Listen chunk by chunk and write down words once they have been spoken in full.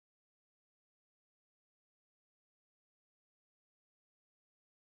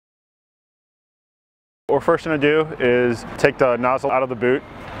What we're first going to do is take the nozzle out of the boot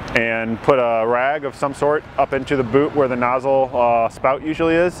and put a rag of some sort up into the boot where the nozzle spout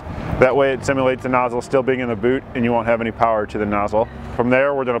usually is. That way it simulates the nozzle still being in the boot and you won't have any power to the nozzle. From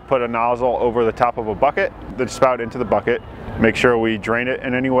there we're going to put a nozzle over the top of a bucket, the spout into the bucket. Make sure we drain it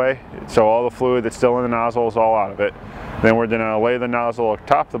in any way so all the fluid that's still in the nozzle is all out of it. Then we're going to lay the nozzle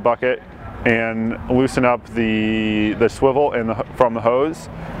atop the bucket and loosen up the swivel from the hose.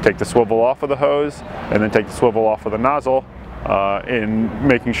 Take the swivel off of the hose and then take the swivel off of the nozzle, in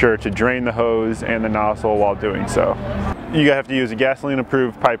making sure to drain the hose and the nozzle while doing so. You have to use a gasoline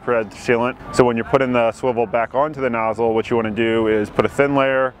approved pipe thread sealant. So when you're putting the swivel back onto the nozzle, what you want to do is put a thin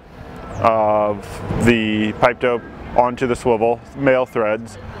layer of the pipe dope onto the swivel, male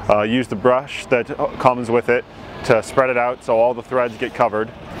threads. Use the brush that comes with it to spread it out so all the threads get covered.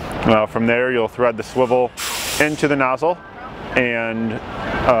 From there you'll thread the swivel into the nozzle and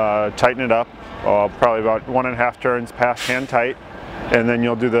tighten it up, probably about 1.5 turns past hand tight, and then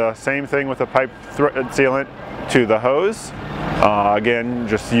you'll do the same thing with the pipe sealant to the hose. Again,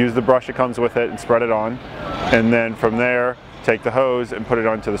 just use the brush that comes with it and spread it on, and then from there take the hose and put it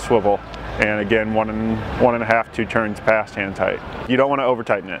onto the swivel, and again 1.5 2 turns past hand tight. You don't want to over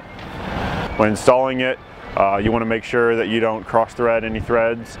tighten it. When installing it, you want to make sure that you don't cross thread any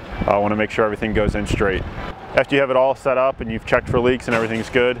threads. Want to make sure everything goes in straight. After you have it all set up and you've checked for leaks and everything's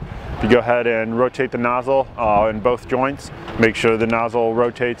good, you go ahead and rotate the nozzle in both joints. Make sure the nozzle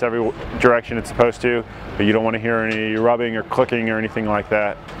rotates every direction it's supposed to, but you don't want to hear any rubbing or clicking or anything like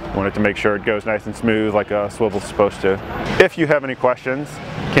that. You want it to make sure it goes nice and smooth like a swivel's supposed to. If you have any questions,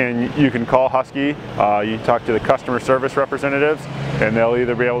 you can call Husky. You talk to the customer service representatives and they'll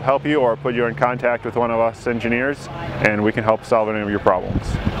either be able to help you or put you in contact with one of us engineers, and we can help solve any of your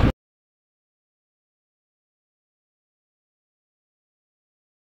problems.